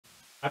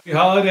Happy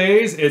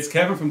holidays. It's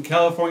Kevin from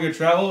California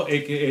Travel,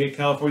 aka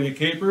California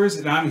Capers,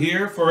 and I'm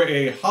here for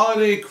a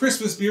holiday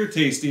Christmas beer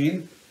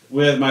tasting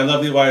with my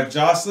lovely wife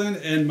Jocelyn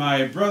and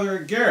my brother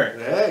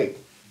Garrick. Hey.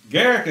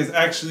 Garrick is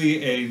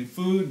actually a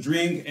food,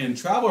 drink, and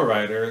travel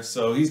writer,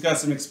 so he's got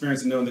some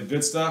experience in knowing the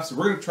good stuff. So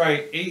we're going to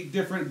try 8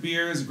 different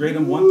beers, grade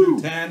them 1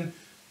 through 10,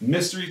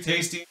 mystery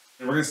tasting,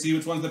 and we're going to see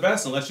which one's the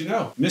best and let you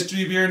know.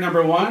 Mystery beer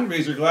number 1,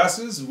 raise your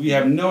glasses. We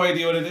have no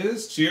idea what it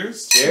is.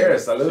 Cheers.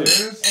 Cheers. Salud.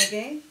 Cheers.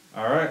 Okay.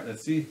 All right,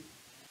 let's see.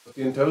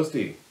 Roasty and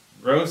toasty.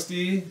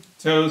 Roasty,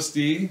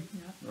 toasty,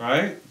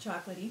 right?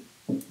 Chocolatey.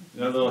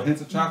 Got little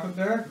hints of chocolate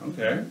there?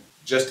 Okay.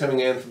 Just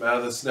coming in from out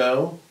of the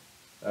snow,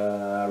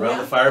 around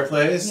the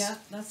fireplace. Yeah,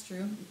 that's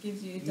true. It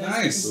gives you,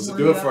 Nice. Those will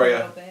do it for you.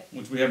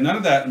 Which we have none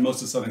of that in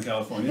most of Southern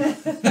California.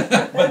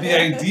 But the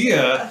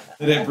idea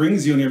that it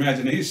brings you in your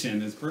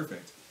imagination is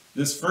perfect.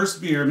 This first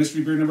beer,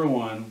 mystery beer number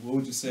 1, what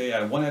would you say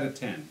out of 1 out of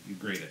 10? You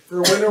grade it.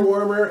 For winter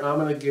warmer, I'm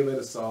going to give it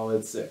a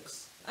solid 6.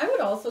 I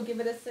would also give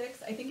it a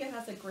 6. I think it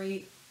has a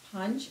great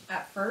punch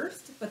at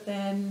first, but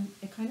then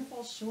it kind of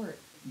falls short.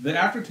 The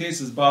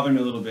aftertaste is bothering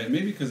me a little bit,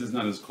 maybe because it's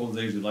not as cold as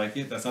I usually like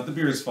it. That's not the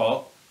beer's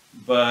fault,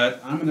 but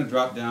I'm going to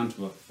drop down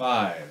to a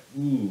 5.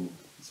 Ooh,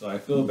 so I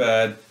feel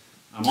bad.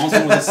 I'm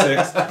also with a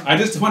 6. I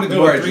just want to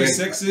go with 3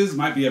 6s.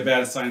 Might be a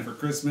bad sign for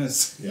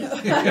Christmas. Yeah,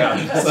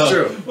 That's so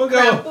true. We'll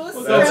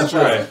go. That's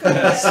right.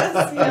 Yes.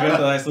 We got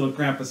the nice little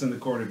Krampus in the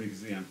corner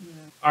because yeah.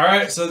 All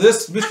right, so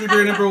this mystery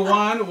beer number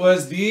 1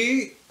 was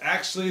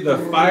actually the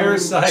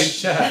Fireside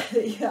Chat.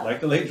 Yeah.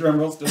 Like the late drum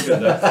roll, still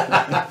good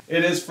though.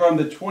 It is from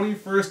the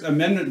 21st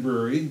Amendment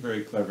Brewery.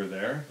 Very clever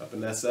there. Up in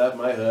SF,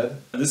 my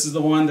hood. This is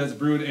the one that's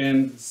brewed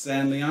in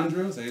San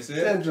Leandro. Is that how you say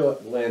it?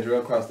 San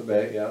Leandro across the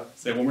bay, yeah.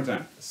 Say it one more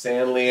time.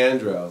 San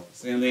Leandro.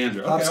 San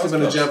Leandro. Pop's Okay,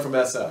 giving a jump from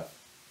SF.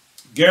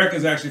 Garrick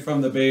is actually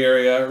from the Bay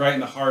Area, right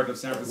in the heart of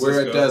San Francisco.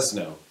 Where it does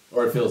snow.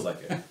 Or it feels like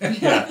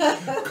it.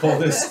 Yeah.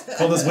 Coldest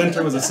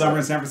winter was the summer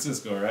in San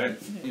Francisco, right?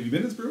 Have you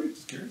been to this brewery?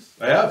 Just curious.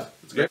 I have.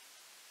 It's great.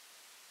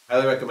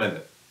 Highly recommend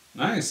it.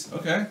 Nice.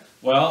 Okay.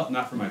 Well,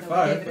 not for my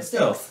 5, but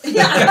still.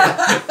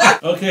 Yeah.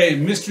 Okay,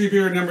 mystery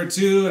beer number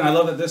 2, and I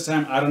love that this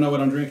time I don't know what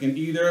I'm drinking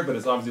either, but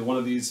it's obviously one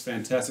of these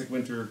fantastic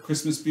winter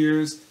Christmas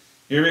beers.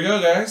 Here we go,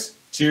 guys.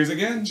 Cheers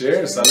again.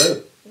 Cheers.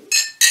 Salud.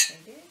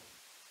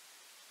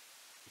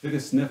 Took a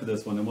sniff of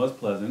this one. It was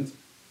pleasant.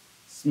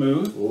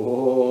 Smooth.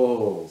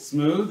 Oh.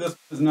 Smooth. This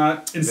does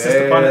not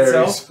insist upon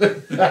itself.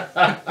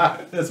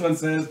 This one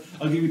says,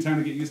 I'll give you time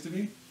to get used to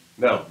me.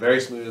 No,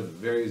 very smooth,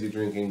 very easy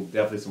drinking.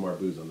 Definitely some more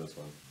booze on this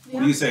one. Yeah.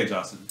 What do you say,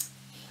 Jocelyn?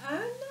 I'm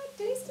not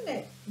tasting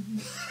it.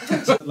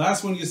 The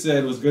last one you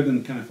said was good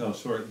and kind of fell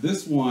short.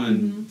 This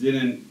one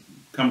didn't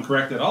come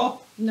correct at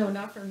all. No,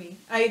 not for me.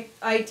 I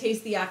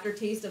taste the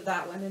aftertaste of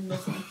that one and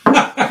this one.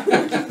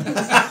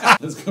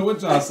 Let's go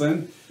with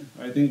Jocelyn.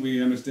 I think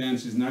we understand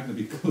she's not going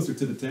to be closer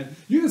to the 10.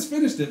 You just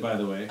finished it, by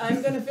the way.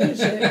 I'm going to finish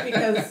it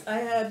because I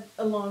had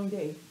a long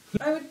day.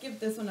 I would give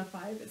this one a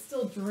 5. It's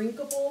still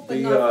drinkable, but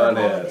not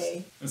for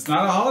holiday. It's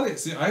not a holiday.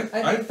 See, I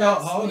think felt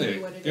that's holiday.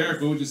 maybe what it Derek,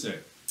 is. what would you say?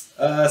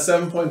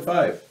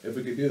 7.5, if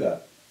we could do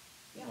that.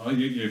 Yeah. Well,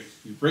 you're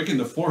breaking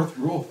the 4th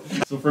rule.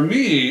 So for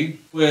me,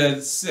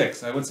 with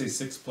 6, I would say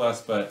 6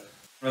 plus, but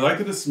I like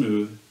that it's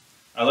smooth.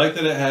 I like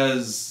that it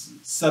has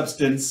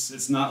substance.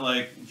 It's not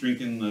like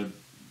drinking the,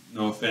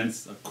 no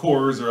offense, a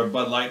Coors or a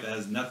Bud Light that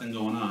has nothing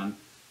going on.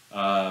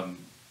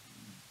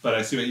 But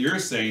I see what you're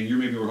saying. You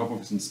maybe were hoping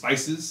for some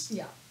spices.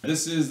 Yeah.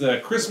 This is the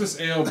Christmas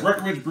Ale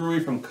Breckenridge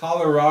Brewery from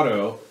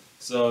Colorado.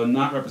 So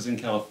not representing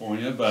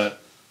California,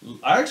 but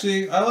I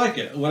like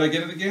it. Would I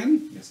get it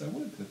again? Yes, I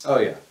would. Oh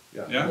yeah,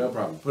 Yeah? no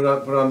problem. Put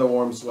on the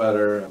warm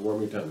sweater,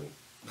 warm your tummy.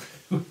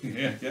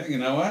 yeah, you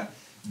know what?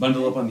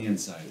 Bundle up on the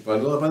inside.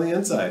 Bundle up on the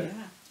inside.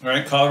 Yeah. All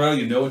right, Colorado,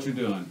 you know what you're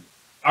doing.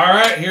 All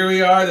right, here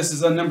we are. This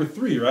is on number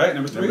 3, right?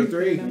 Number 3? Number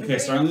 3. Number Okay, 3.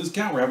 starting to lose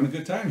count. We're having a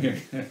good time here.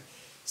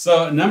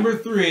 So, number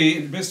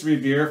 3, mystery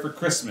beer for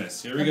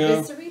Christmas. Here we go.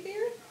 Mystery beer?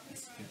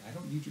 I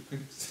don't need your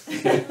critics.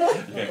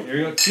 Okay, here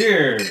we go.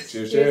 Cheers.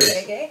 Cheers, cheers.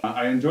 Okay.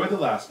 I enjoyed the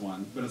last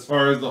one, but as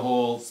far as the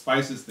whole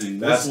spices thing,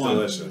 That's this one,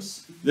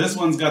 delicious. This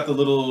one's got the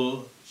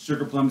little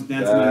sugar plums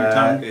dancing on your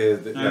tongue.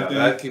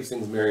 That keeps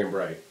things merry and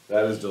bright.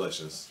 That is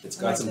delicious. It's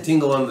got like some this.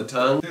 tingle on the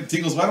tongue.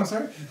 Tingles what? I'm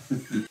sorry?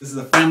 This is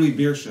a family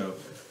beer show.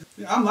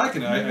 Yeah, I'm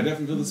liking it. I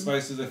definitely feel the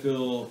spices. I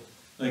feel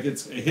like it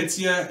hits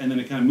you, and then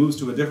it kind of moves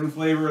to a different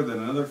flavor, then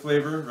another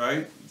flavor,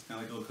 right? It's kind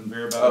of like a little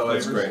conveyor belt of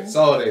That's flavors. great.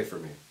 Solid 8 for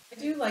me.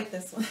 I do like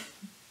this one.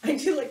 I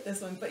do like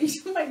this one, but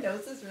you know my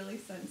nose is really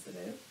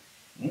sensitive.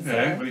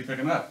 Okay, what are you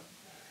picking up?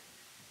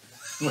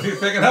 What are you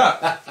picking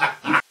up?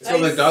 It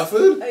smells like dog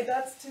food?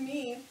 That's to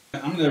me.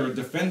 I'm going to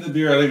defend the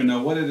beer. I don't even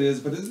know what it is,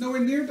 but it's nowhere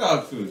near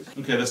dog food.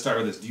 Okay, let's start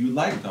with this. Do you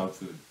like dog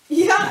food?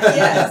 Yeah,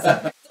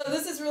 yes. So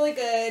this is really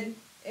good.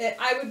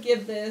 I would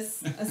give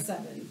this a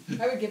 7.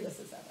 I would give this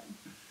a 7.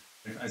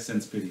 I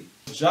sense pity.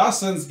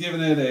 Jocelyn's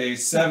giving it a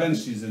 7.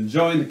 She's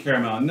enjoying the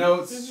caramel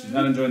notes. She's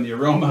not enjoying the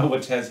aroma,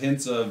 which has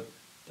hints of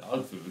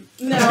dog food.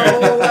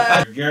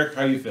 No. Garrick,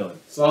 how are you feeling?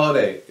 Solid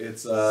 8.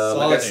 It's,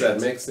 like I said,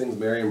 8. makes things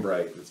merry and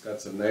bright. It's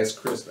got some nice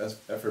crisp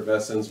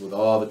effervescence with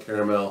all the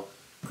caramel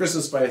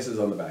Christmas spices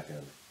on the back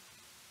end.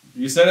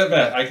 You said it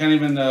best. I can't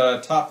even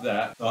top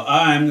that. So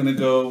I'm going to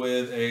go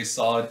with a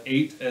solid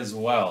 8 as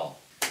well.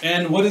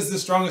 And what is the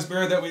strongest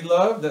beer that we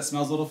love that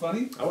smells a little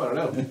funny? I want to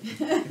know.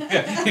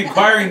 Yeah,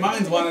 inquiring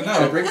minds want to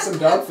know. Bring some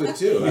dog food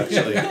too,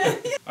 actually.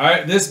 All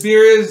right, this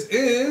beer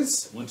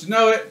is, once you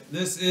know it,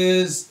 this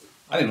is,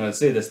 I didn't know how to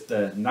say this,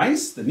 the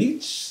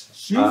niche?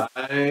 Chouf?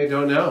 I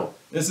don't know.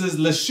 This is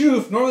Le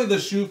Chouf, normally Le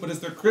Chouf, but it's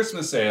their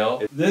Christmas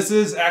ale. This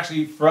is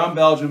actually from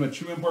Belgium, a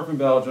true import from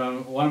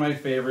Belgium, one of my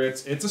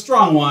favorites. It's a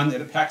strong one,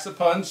 it packs a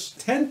punch.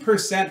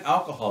 10%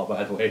 alcohol,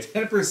 by the way,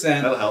 10%.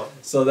 That'll help.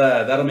 So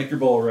that'll make your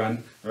bowl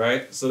run,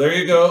 right? So there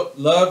you go.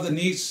 Love the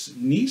nice,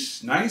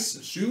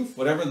 Chouf,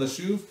 whatever, Le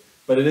Chouf.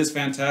 But it is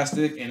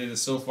fantastic, and it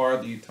is so far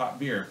the top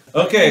beer.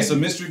 Okay, so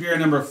mystery beer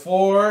number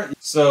 4.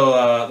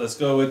 So let's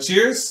go with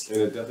cheers.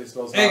 And it definitely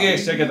smells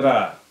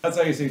hot. That's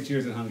how you say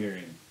cheers in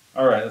Hungarian.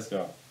 All right, let's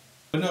go.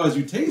 But no, as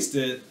you taste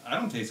it, I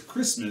don't taste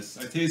Christmas.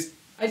 I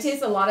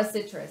taste a lot of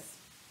citrus.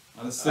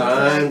 I'm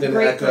going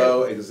to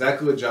echo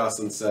exactly what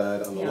Jocelyn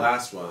said on the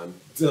last one.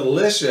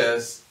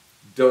 Delicious.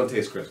 Don't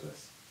taste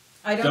Christmas.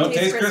 I don't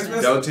taste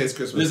Christmas. Don't taste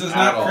Christmas. This is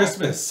not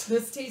Christmas.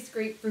 This tastes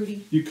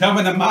grapefruity. You come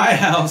into my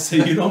house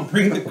and you don't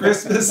bring the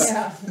Christmas.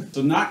 Yeah.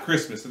 So not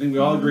Christmas. I think we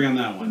all agree on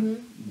that one.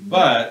 Mm-hmm.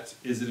 But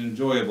is it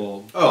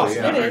enjoyable? Oh,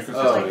 yeah. It is.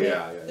 Oh,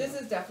 yeah.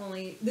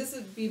 This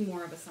would be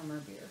more of a summer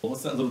beer.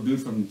 What's that little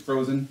dude from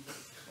Frozen?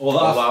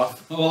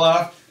 Olaf.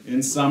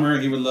 In summer,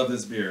 he would love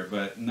this beer,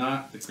 but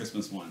not the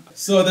Christmas one.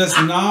 So this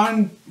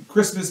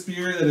non-Christmas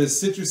beer that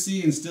is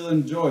citrusy and still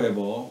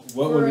enjoyable,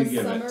 what would we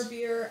give it? For a summer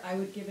beer, I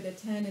would give it a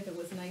 10 if it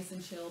was nice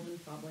and chilled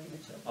and probably in a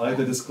chilled. I like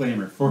the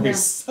disclaimer. For a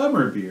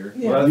summer beer,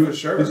 well, that's for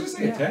sure. Did you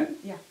say a 10?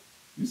 Yeah.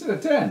 You said a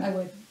 10? I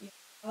would. Yeah.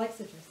 I like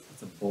citrus.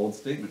 That's a bold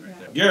statement right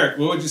there. Garrick,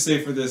 what would you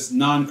say for this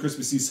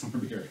non-Christmassy summer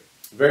beer?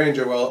 Very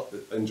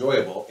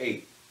enjoyable.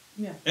 8.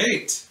 Yeah.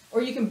 8.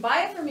 Or you can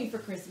buy it for me for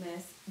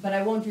Christmas, but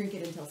I won't drink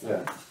it until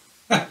summer.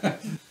 Yeah.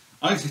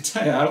 I can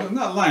tell you, I'm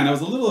not lying. I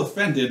was a little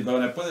offended, but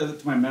when I put it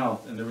to my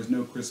mouth and there was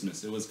no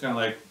Christmas, it was kind of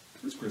like,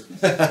 where's Christmas?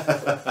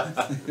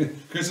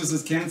 Christmas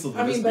is canceled.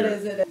 But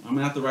is it? I'm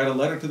gonna have to write a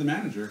letter to the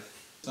manager.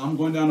 So I'm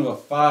going down to a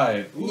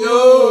 5.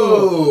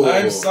 No!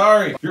 I'm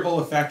sorry. Your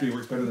olfactory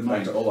works better than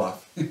mine. Back to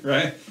Olaf.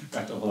 Right?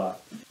 Back to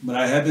Olaf. But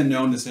I have been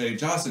known to say,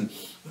 Jocelyn,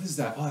 what is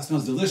that? Oh, it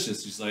smells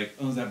delicious. She's like,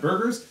 oh, is that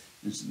burgers?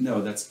 And she,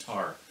 no, that's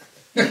tar.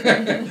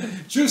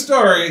 True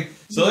story.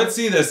 So let's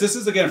see this. This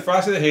is again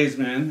Frosty the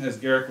Hazeman, as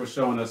Garrick was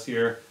showing us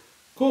here.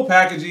 Cool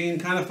packaging,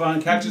 kind of fun,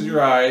 catches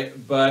your eye.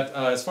 But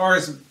as far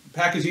as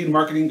packaging and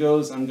marketing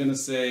goes, I'm gonna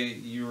say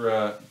you're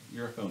a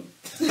phony.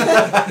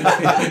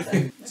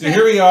 So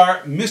here we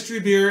are, mystery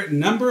beer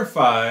number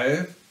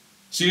 5.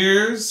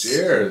 Cheers.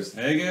 Cheers.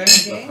 Hege.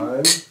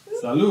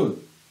 Salud.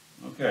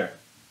 Okay.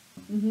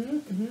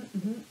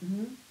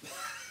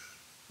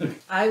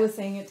 I was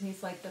saying it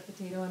tastes like the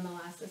potato and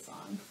molasses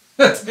song.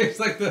 It tastes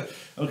like the,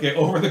 okay,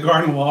 Over the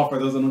Garden Wall, for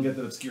those that don't get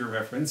the obscure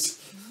reference.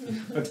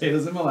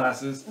 Potatoes and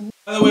molasses.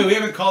 By the way, we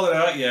haven't called it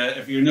out yet.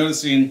 If you're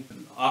noticing,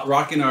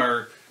 rocking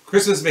our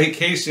Christmas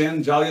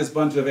vacation, jolliest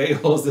bunch of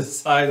a-holes this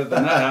side of the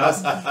nut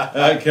house.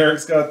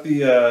 Garrick's got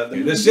the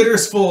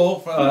shitter's full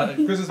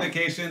Christmas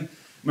vacation.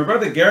 My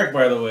brother Garrick,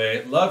 by the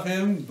way, love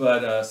him,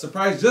 but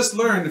surprise, just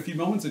learned a few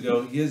moments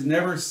ago, he has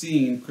never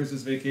seen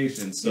Christmas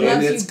Vacation. So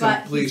and its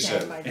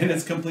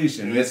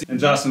completion. And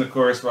Jocelyn, of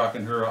course,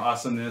 rocking her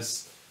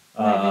awesomeness.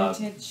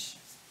 Vintage.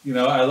 You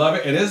know, I love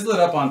it. It is lit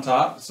up on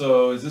top.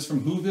 So is this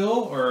from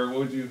Whoville, or what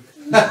would you?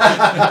 The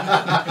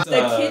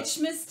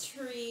Kitschmas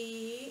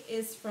tree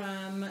is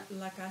from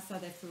La Casa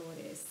de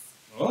Flores.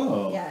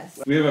 Oh. Yes.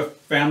 We have a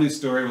family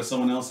story with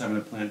someone else having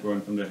a plant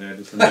growing from their head.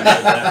 Just remember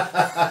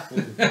that.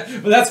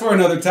 But that's for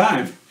another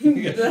time.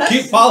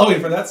 Keep following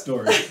for that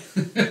story.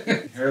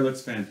 Hair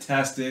looks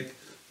fantastic.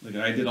 Look,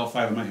 I did all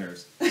 5 of my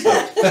hairs.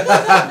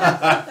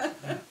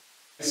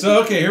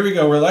 So okay, here we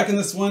go. We're liking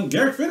this one.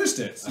 Garrick finished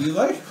it. So you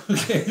like?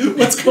 Okay,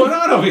 what's going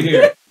on over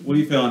here? What are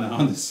you feeling now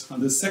on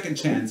this second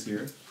chance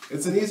here?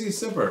 It's an easy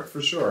sipper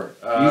for sure.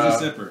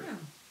 Easy sipper. Yeah.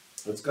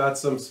 It's got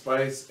some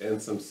spice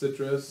and some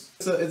citrus.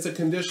 It's a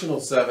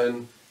conditional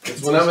 7.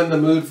 It's when I'm in the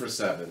mood for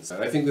 7s.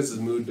 I think this is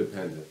mood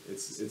dependent.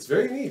 It's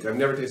very unique. I've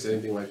never tasted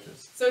anything like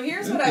this. So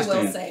here's what I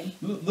will say.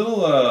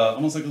 Little,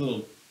 almost like a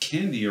little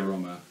candy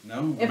aroma.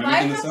 No? If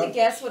I had to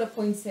guess what a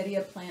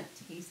poinsettia plant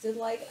tasted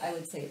like, I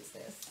would say it's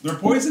this. They're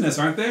poisonous,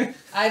 aren't they?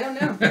 I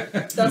don't know.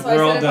 That's why I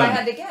said if I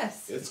had to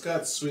guess. It's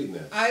got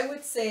sweetness. I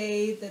would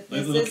say that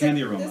this little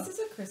candy aroma. This is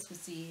a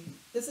Christmassy.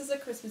 This is a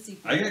Christmassy.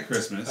 I get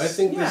Christmas. I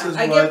think this is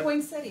I what get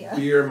poinsettia.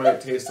 beer might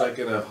taste like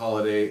in a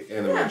holiday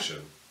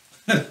animation.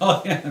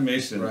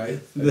 Animation. Right?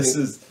 This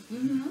is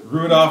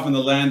Rudolph in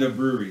the land of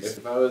breweries.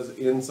 If I was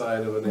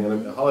inside of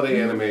a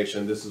holiday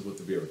animation, this is what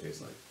the beer would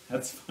taste like.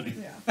 That's funny.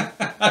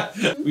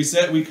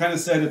 Yeah. we kind of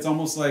said it's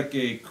almost like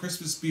a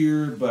Christmas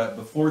beer, but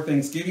before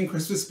Thanksgiving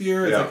Christmas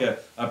beer. It's like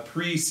a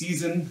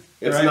pre-season.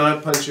 It's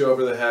not punch you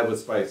over the head with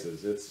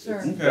spices. It's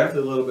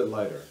definitely a little bit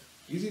lighter.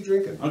 Easy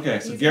drinking. Okay,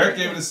 so Garrick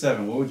gave it a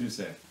 7. What would you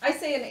say? I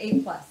say an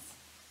 8+.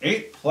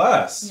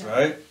 8+, Yeah.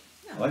 right?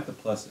 Yeah. I like the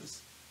pluses.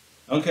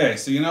 Okay,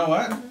 so you know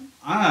what?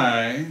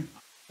 I'm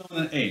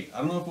feeling an 8. I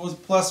don't know if it was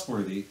plus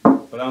worthy,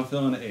 but I'm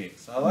feeling an 8.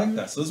 So I like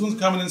that. So this one's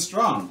coming in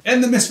strong.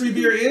 And the mystery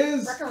beer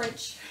is...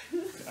 Breckenridge.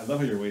 I love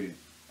how you're waiting.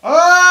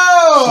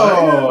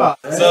 Oh!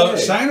 Shinerbach. So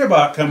Hey.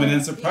 Shinerbach coming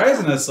in,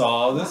 surprising us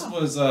all. This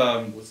was...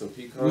 With some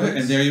pecans.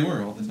 and there you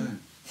were all the time.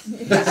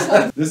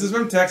 This is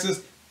from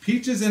Texas.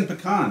 Peaches and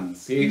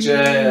pecans. Peaches.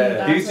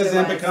 That's Peaches what it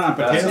and was. pecan.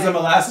 Potatoes and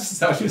molasses, is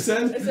that what you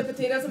said? Is it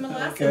potatoes and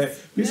molasses? Okay.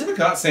 Peaches Yeah. and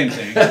pecan, same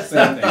thing.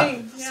 Same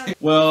thing. Thing, yeah.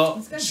 Well,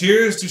 That's good.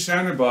 cheers to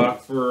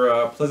Shinerbach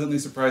for pleasantly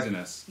surprising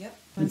us. Yep.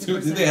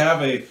 Did they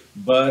have a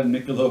Bud,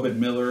 Michelob,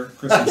 and Miller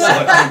Christmas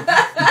selection?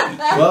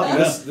 Well,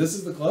 this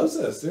is the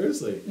closest.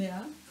 Seriously.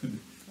 Yeah.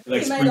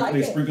 Like, You might like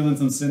it. sprinkle in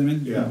some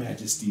cinnamon? Your Yeah.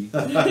 Majesty.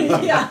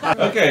 Yeah.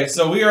 Okay,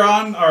 so we are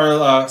on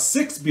our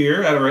 6th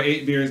beer out of our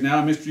 8 beers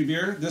now, mystery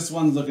beer. This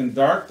one's looking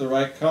dark, the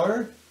right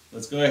color.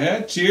 Let's go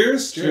ahead.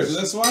 Cheers. Cheers to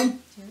this one.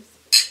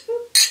 Cheers.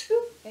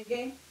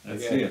 Okay.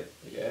 Let's see it.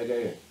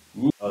 Okay.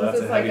 Ooh. Oh, that's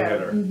This a is like heavy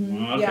hitter.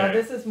 Okay. Yeah,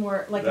 this is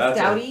more like That's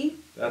a stouty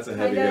That's a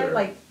heavy kind of hitter.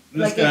 like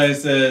This guy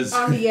it's says,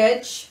 on the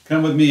edge.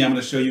 come with me, I'm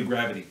going to show you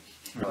gravity.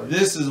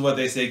 This is what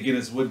they say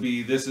Guinness would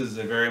be. This is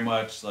a very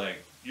much like,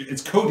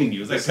 it's coating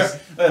you. It's like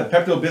a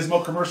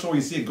Pepto-Bismol commercial where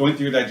you see it going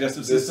through your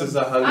digestive This system. is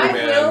a hungry I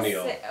man will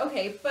meal. say,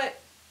 okay,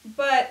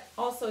 but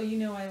also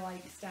I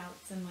like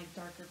stouts and like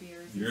darker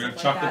beers. And You're a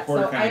stuff chocolate like that.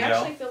 porter So kinda I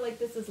gal. actually feel like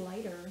this is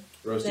lighter.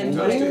 Roasty Then and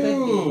what it toasty. could be.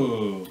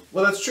 Ooh.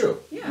 Well, that's true.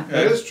 Yeah. Okay.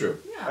 That is true.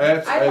 Yeah.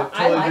 I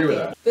totally like agree with it.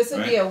 that. This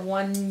would be Right. a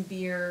one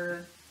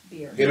beer.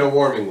 In a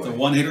warming It's a way.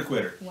 one-hitter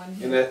quitter. One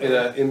In beer.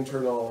 an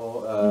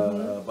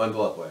internal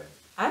bundle up way.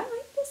 I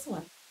like this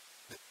one.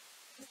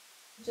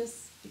 Just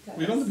because.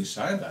 We don't have to be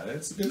shy about it.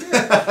 It's a good beer.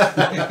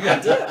 I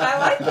do. I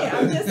like it.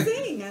 I'm just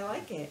saying. I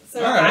like it.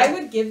 So All right. I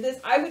would give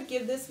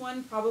this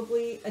one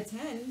probably a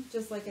 10,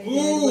 just like I did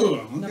Ooh,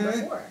 with number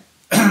okay. 4.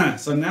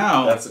 So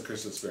now, That's the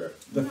Christmas spirit.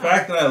 the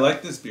fact that I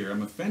like this beer,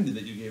 I'm offended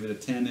that you gave it a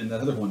 10 and the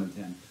other one a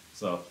 10.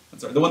 So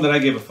that's all right. The one that I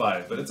gave a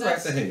 5, but it's all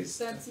right, the haze.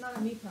 That's not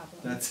a me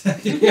problem. That's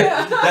that's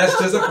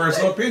just a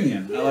personal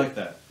opinion. I like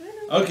that.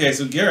 Okay,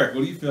 so Garrick,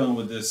 what are you feeling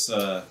with this?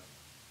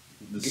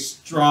 This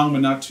strong but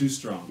not too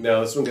strong.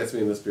 No, this one gets me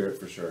in the spirit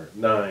for sure.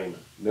 9,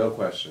 no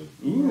question.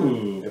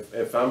 Ooh.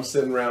 If I'm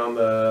sitting around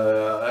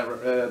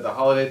the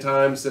holiday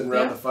time, sitting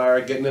around Yeah. the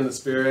fire, getting in the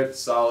spirit,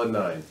 solid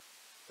 9.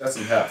 That's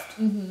some heft.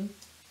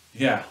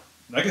 Yeah.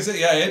 Like I said,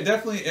 yeah, it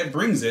definitely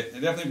brings it.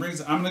 It definitely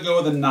brings it. I'm gonna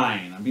go with a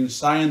 9. I'm being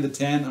shy on the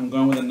 10. I'm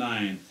going with a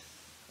 9.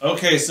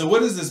 Okay, so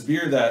what is this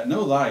beer that,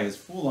 no lie, is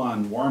full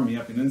on warm me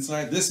up and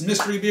inside? This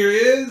mystery beer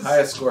is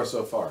Highest score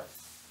so far.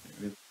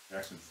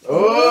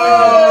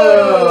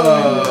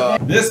 Oh!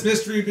 This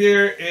mystery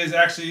beer is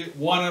actually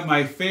one of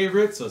my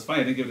favorites, so it's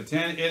funny I didn't give it a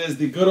 10. It is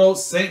the good old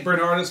St.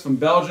 Bernardus from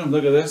Belgium.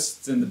 Look at this.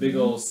 It's in the big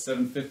old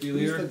 750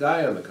 Who's the liter.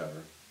 guy on the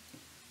cover?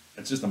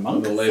 It's just a On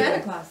monk. the label.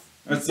 Santa Claus.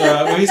 It's,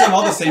 well, he's on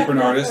all the St.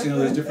 Bernardus,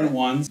 there's different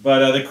ones.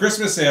 But the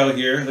Christmas ale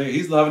here,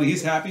 he's loving it.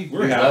 He's happy.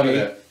 We're He's happy. loving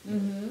it.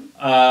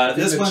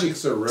 This The one,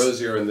 cheeks are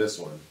rosier in this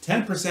one.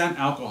 10%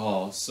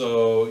 alcohol,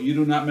 so you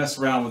do not mess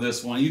around with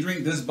this one. You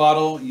drink this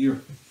bottle,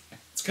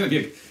 it's gonna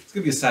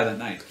be a silent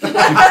night.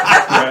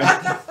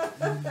 Right?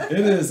 It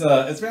is.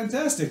 It's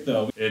fantastic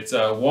though. It's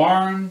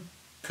warm,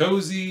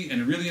 cozy,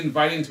 and really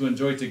inviting to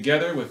enjoy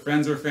together with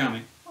friends or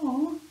family.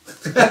 Aww.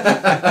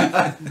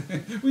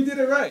 We did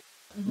it right.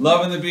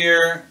 Loving the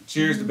beer.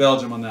 Cheers to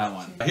Belgium on that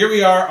one. Here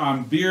we are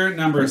on beer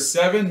number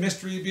 7,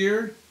 mystery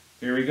beer.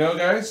 Here we go,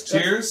 guys.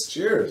 Cheers.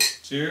 Cheers.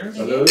 Cheers.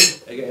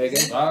 Salud. Again.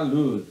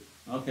 Salud.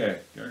 Okay,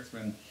 Garrick's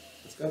been.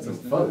 It's got some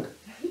funk.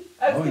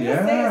 I was Oh, gonna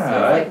yeah. say it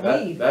smells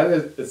like weed.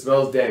 It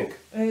smells dank.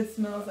 It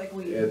smells like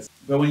weed. It's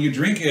But when you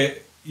drink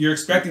it, you're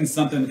expecting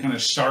something kind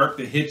of sharp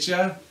to hit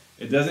you.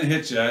 It doesn't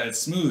hit you. It's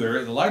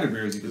smoother. The lighter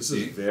beers, you can This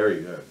see. is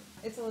very good.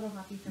 It's a little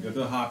hoppy for You got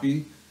me. the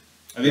hoppy.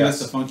 I think Yes.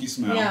 that's the funky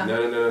smell. Yeah.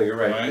 No, you're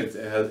right. Right?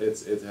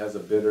 It has a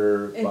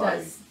bitter It body.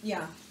 does.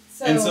 Yeah.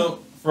 And so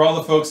for all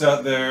the folks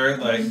out there,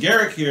 like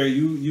Garrick here,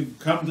 you've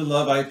come to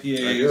love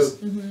IPAs.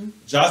 I do.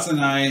 Joss and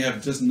I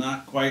have just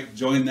not quite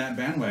joined that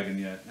bandwagon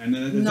yet. And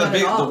it's Not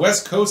at all. the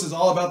West Coast is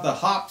all about the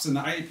hops and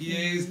the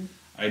IPAs.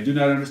 I do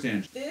not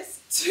understand. This,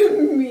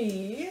 to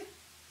me,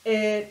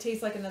 it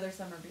tastes like another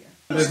summer beer.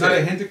 There's not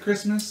a hint of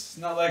Christmas?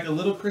 Not like a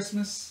little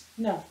Christmas?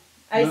 No.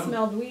 I No?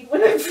 smelled weed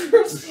when I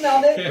first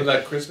smelled it. For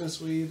that Christmas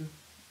weed,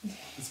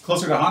 It's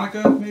closer to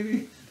Hanukkah,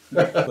 maybe?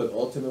 but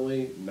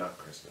ultimately not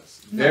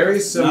Christmas. No. Very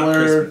Not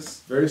similar.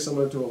 Christmas. Very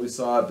similar to what we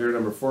saw at beer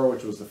number 4,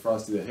 which was the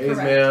Frosty the Correct.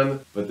 Hazeman.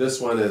 But this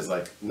one is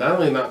like not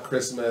only not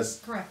Christmas,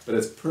 Correct. but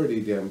it's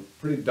pretty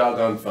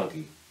doggone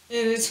funky.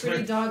 It is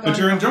pretty doggone. But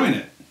you're enjoying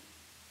it.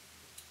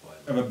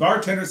 What? If a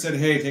bartender said,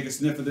 "Hey, take a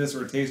sniff of this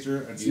or a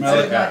taster," I'd You'd smell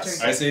say it.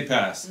 pass. I say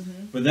pass.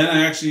 But then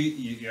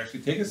you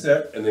actually take a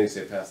sip And then you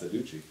say pass the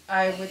Ducci.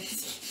 I would.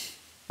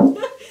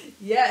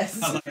 Yes.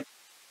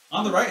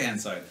 on the right hand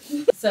side.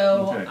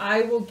 So Okay.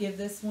 I will give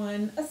this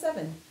one a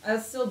 7. I'll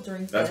still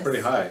drink this. That's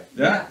pretty high.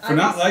 Yeah, Yeah, for I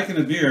not was- liking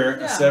a beer,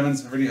 Yeah. a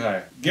 7's pretty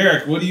high.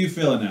 Garrick, what are you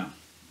feeling now?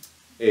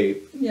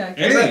 8. Yeah,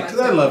 Because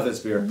I love this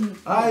beer.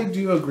 I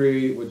do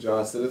agree with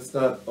Joss that it's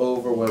not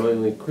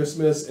overwhelmingly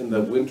Christmas in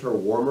the winter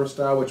warmer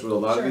style, which what a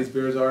lot of these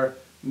beers are.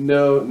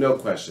 No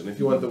question. If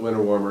you want the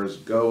winter warmers,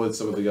 go with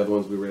some of the other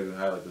ones we rated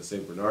high, like the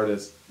St.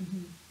 Bernardus.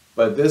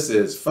 But this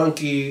is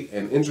funky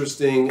and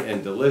interesting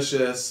and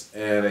delicious,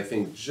 and I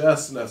think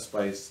just enough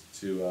spice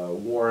to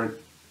warrant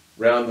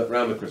round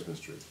the Christmas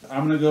tree.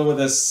 I'm going to go with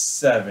a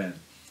 7.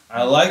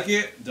 I like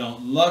it,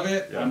 don't love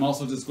it. Yeah. I'm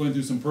also just going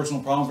through some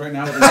personal problems right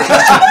now with this.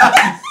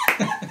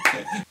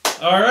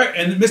 All right,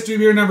 and the mystery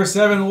beer number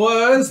 7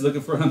 was,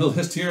 looking for it on the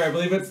list here, I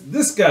believe it's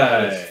this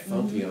guy. It's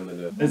funky on the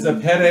nose. It's a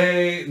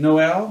Pede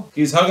Noel.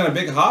 He's hugging a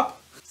big hop.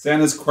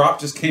 Santa's crop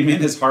just came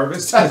in, his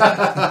harvest.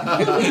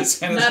 Santa's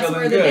That's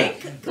where the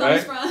bank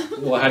comes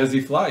from. Well, how does he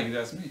fly? You'd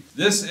ask me.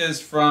 This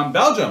is from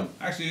Belgium.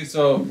 Actually,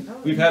 so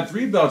we've had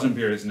 3 Belgian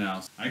beers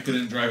now. I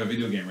couldn't drive a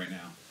video game right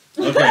now.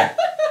 Okay,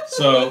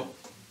 so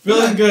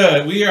feeling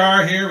good. We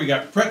are here. We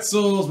got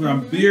pretzels. We're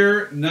on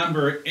beer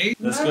number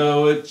 8. Let's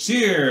go with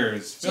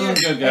cheers. Feeling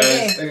good,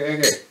 guys.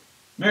 Okay.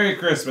 Merry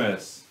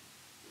Christmas.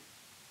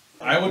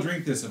 I would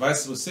drink this. If I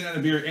was sitting on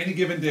a beer any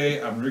given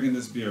day, I'm drinking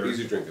this beer.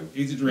 Easy drinking.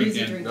 Easy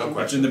drinking. No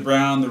question. It's in the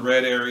brown, the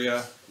red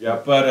area.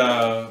 Yep.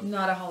 But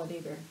not a holiday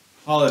beer.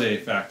 Holiday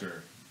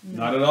factor.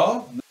 No. Not at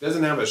all? It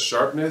doesn't have a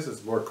sharpness.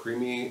 It's more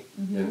creamy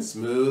and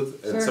smooth.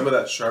 And some of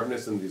that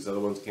sharpness in these other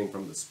ones came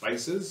from the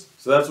spices.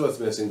 So that's what's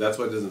missing. That's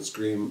why it doesn't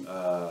scream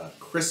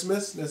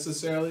Christmas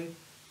necessarily.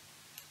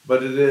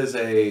 But it is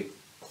a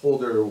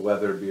colder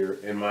weather beer,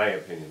 in my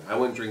opinion. I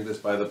wouldn't drink this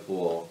by the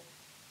pool.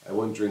 I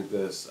wouldn't drink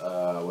this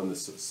when the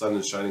sun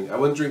is shining. I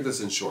wouldn't drink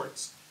this in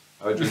shorts.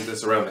 I would drink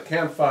this around the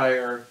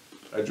campfire.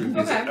 I would drink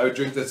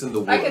this in the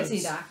woods. I could see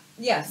that.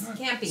 Yes,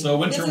 camping. So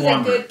winter this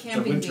warmer. Is a good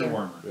camping winter beer.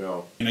 warmer.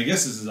 Yeah. And I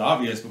guess this is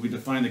obvious, but we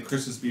define the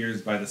Christmas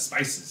beers by the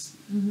spices.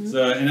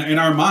 So in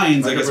our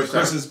minds, I guess a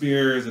Christmas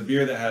beer is a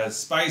beer that has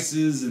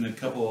spices and a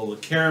couple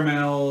of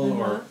caramel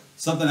or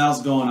something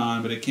else going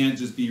on, but it can't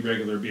just be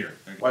regular beer.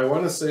 Well, I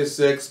want to say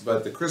 6,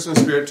 but the Christmas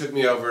spirit took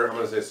me over. I'm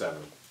going to say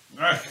 7.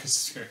 All right,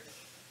 sure.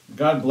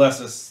 God bless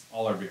us,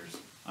 all our beers.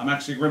 I'm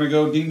actually going to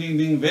go ding, ding,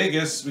 ding,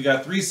 Vegas. We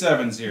got 3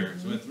 7s here.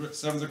 So with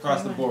 7s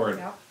across the board.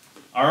 Yep.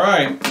 All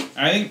right.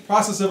 I think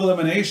process of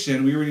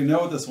elimination, we already know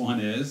what this one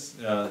is.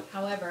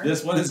 However,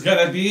 this one is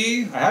going to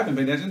be, I haven't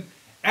been attention,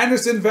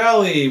 Anderson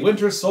Valley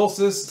Winter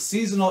Solstice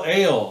Seasonal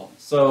Ale.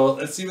 So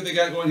let's see what they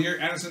got going here.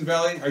 Anderson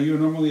Valley, are you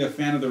normally a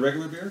fan of the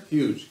regular beer?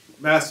 Huge.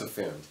 Massive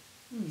fan.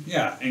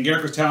 Yeah, and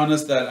Garrick was telling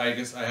us that I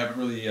guess I haven't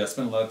really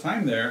spent a lot of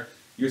time there.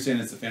 You're saying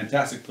it's a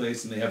fantastic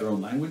place and they have their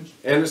own language?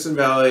 Anderson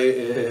Valley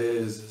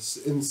is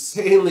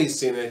insanely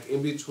scenic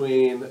in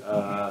between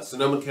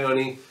Sonoma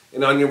County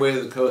and on your way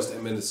to the coast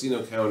at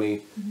Mendocino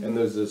County. And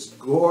there's this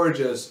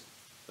gorgeous,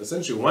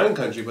 essentially wine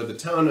country, but the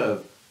town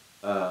of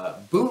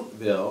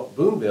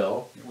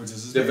Boonville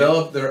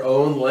developed their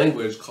own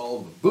language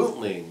called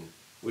Bootling,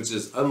 which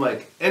is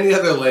unlike any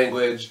other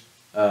language.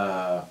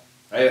 I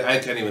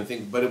can't even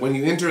think, but when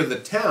you enter the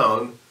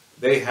town,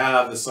 they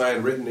have the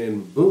sign written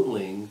in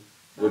Bootling,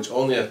 which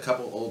only a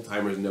couple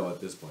old-timers know at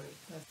this point.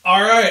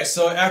 All right,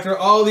 so after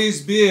all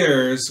these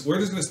beers, we're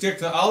just going to stick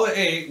to all the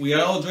 8. We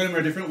all enjoy them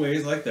in different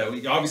ways like that.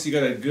 We obviously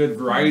got a good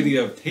variety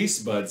of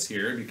taste buds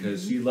here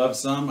because she loves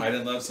some, I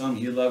didn't love some,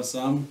 he loves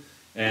some.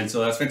 And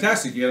so that's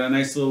fantastic. You got a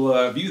nice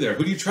little view there.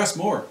 Who do you trust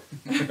more?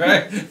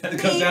 Right? It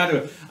comes down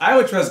to it. I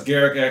would trust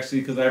Garrick, actually,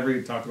 because I've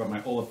already talked about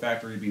my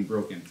olfactory being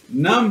broken.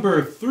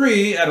 Number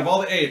 3, out of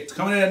all the 8,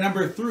 coming in at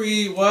number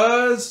 3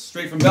 was,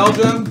 straight from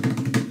Belgium,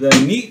 the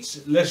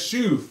Neat Le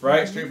Chouf,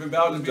 right? Straight from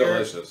Belgium beer.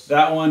 Delicious.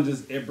 That one,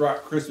 it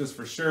brought Christmas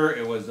for sure.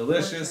 It was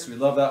delicious. We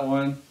love that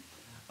one.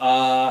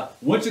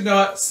 Want you to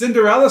know,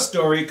 Cinderella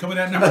Story, coming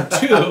in at number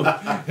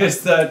 2,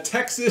 is the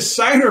Texas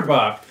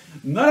Shinerbach.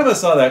 None of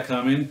us saw that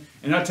coming.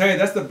 And I'll tell you,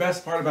 that's the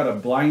best part about a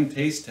blind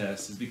taste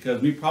test, is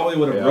because we probably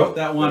would have wrote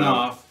that one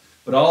off,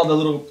 but all the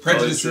little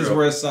prejudices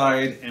were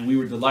aside, and we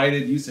were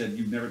delighted. You said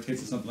you've never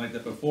tasted something like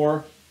that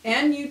before.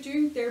 And you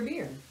drink their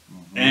beer.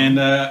 And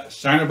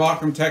Shinerbach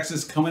from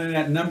Texas coming in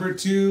at number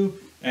 2.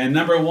 And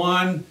number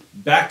 1,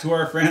 back to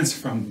our friends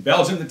from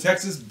Belgium to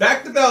Texas.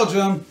 Back to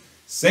Belgium.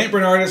 St.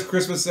 Bernardus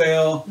Christmas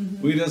Ale.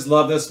 We just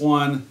love this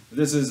one.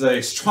 This is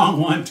a strong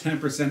one,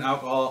 10%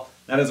 alcohol.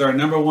 That is our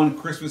number 1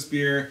 Christmas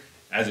beer.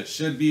 As it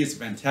should be. It's a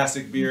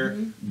fantastic beer.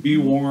 Be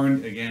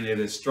warned, again, it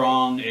is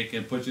strong. It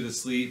can put you to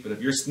sleep. But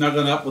if you're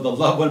snuggling up with a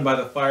loved one by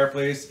the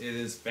fireplace, it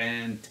is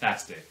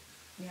fantastic.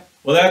 Yep.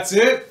 Well, that's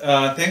it.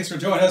 Thanks for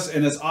joining us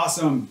in this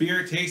awesome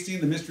beer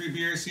tasting, the mystery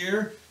beers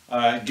here.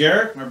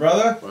 Garrick, my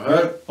brother,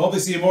 hope to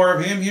see more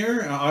of him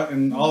here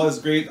and all his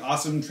great,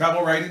 awesome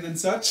travel writing and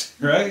such,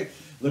 right?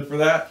 Look for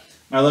that.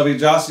 My lovely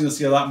Jocelyn, you'll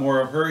see a lot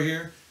more of her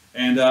here.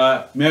 And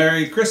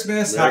Merry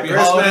Christmas, Happy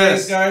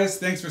Holidays, guys.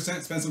 Thanks for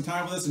spending some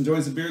time with us,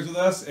 enjoying some beers with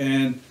us,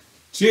 and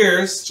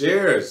cheers.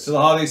 Cheers. To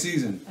the holiday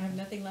season. I have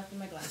nothing left in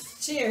my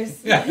glass.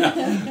 Cheers. Yeah.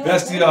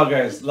 Best to you all,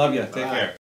 guys. Love you. Take care.